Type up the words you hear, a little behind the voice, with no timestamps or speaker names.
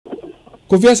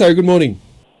Kofi Asare, good morning.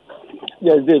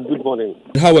 Yes, Dave, good morning.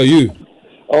 How are you?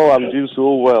 Oh, I'm doing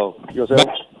so well. Yourself?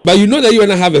 But you know that you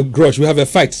and I have a grudge. We have a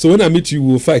fight. So when I meet you,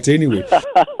 we'll fight anyway.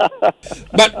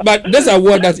 but there's a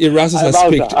word that Erastus has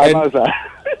picked.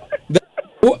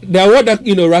 The award that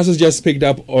Erastus just picked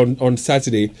up on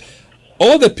Saturday,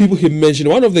 all the people he mentioned,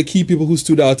 one of the key people who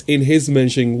stood out in his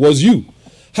mention was you.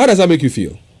 How does that make you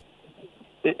feel?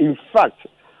 In fact,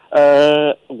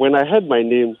 when I heard my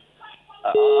name,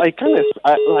 I couldn't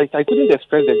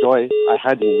express the joy I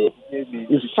had in me.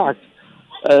 In fact,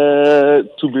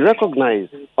 to be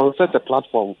recognized on such a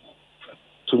platform,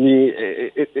 to me,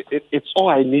 it's all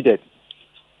I needed.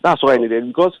 That's all I needed.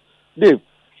 Because, Dave,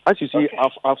 as you see,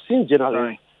 I've seen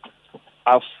journalists,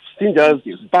 I've seen just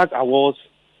bad awards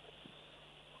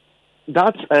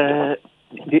that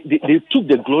they took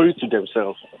the glory to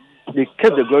themselves. They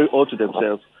kept the glory all to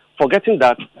themselves, forgetting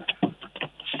that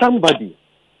somebody,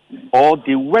 or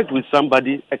they worked with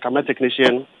somebody, a camera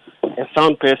technician, a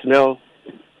sound personnel,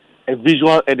 a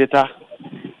visual editor,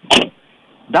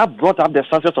 that brought up the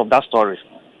success of that story.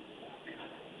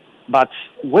 But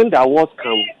when the awards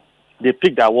come, they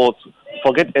pick the awards,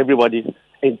 forget everybody,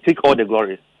 and take all the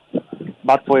glory.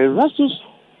 But for Erastus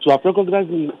to have recognized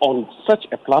me on such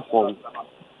a platform,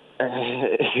 in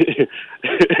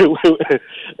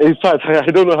fact,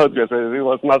 I don't know how to express it. It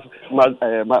was much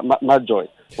joy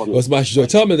for me. It was much joy.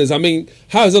 Tell me this. I mean,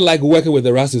 how is it like working with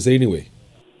Erastus anyway?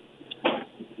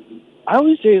 I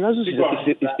always say Erastus is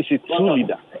a true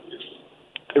leader.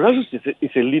 Erastus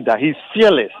is a leader. He's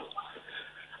fearless.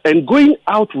 And going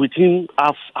out with him,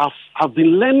 I've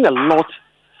been learning a lot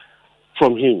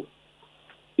from him.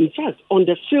 In fact, on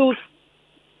the field,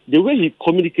 the way he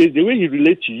communicates, the way he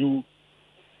relates to you,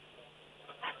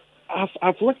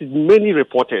 I've worked with many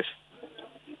reporters,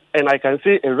 and I can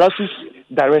say Erastus'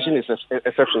 direction is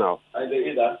exceptional.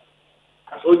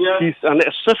 He's an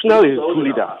exceptional true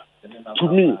leader to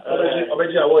me.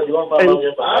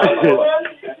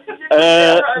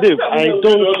 Dave, I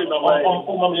don't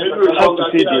have to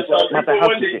say this, but I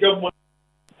have to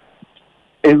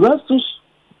say, Erastus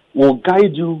will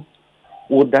guide you,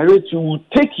 will direct you, will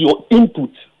take your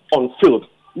input on field,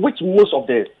 which most of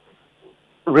the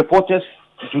reporters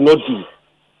do not do.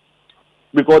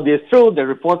 Because they feel the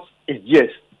report is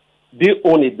yes, they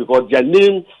own it because their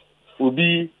name will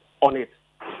be on it.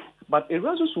 But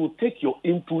Erastus will take your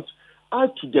input,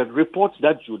 add to the report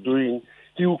that you're doing.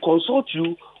 He will consult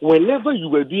you whenever you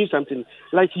were doing something.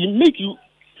 Like he make you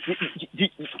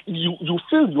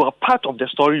feel you are part of the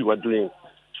story you are doing.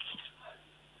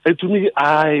 And to me,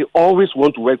 I always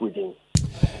want to work with him.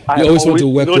 You always want to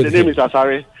work with him. The name is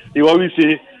Asare. He always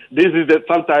say, this is that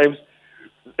sometimes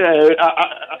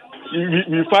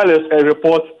we file a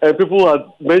report and people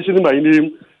are mentioning my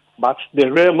name, but the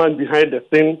real man behind the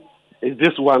thing is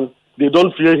this one. They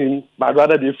don't fear him, but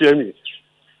rather they fear me.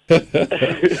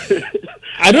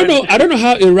 I don't know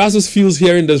how Erastus feels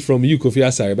hearing this from you, Kofi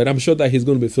Asare, but I'm sure that he's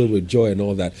going to be filled with joy and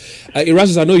all that.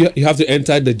 Erastus, I know you have to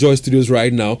enter the Joy Studios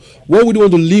right now. What would you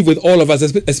want to leave with all of us,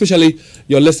 especially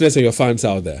your listeners and your fans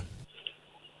out there?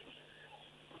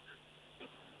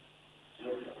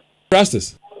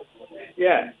 Erastus?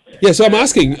 Yeah. Yeah, so I'm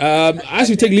asking, as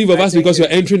you take leave of us because you're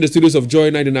entering the studios of Joy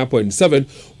 99.7,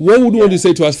 what would you want to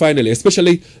say to us finally,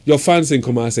 especially your fans in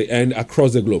Kumasi and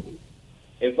across the globe?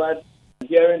 In fact,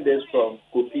 hearing this from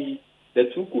Kofi, the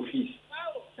two Kofis,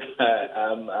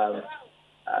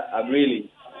 I'm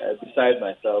really beside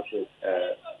myself with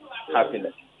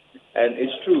happiness. And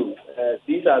it's true,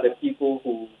 these are the people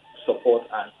who support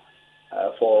us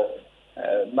for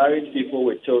married people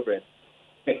with children.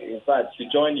 In fact, to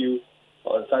join you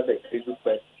on such a critical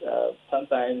quest,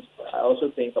 sometimes I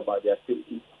also think about their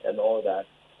safety and all that.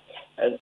 And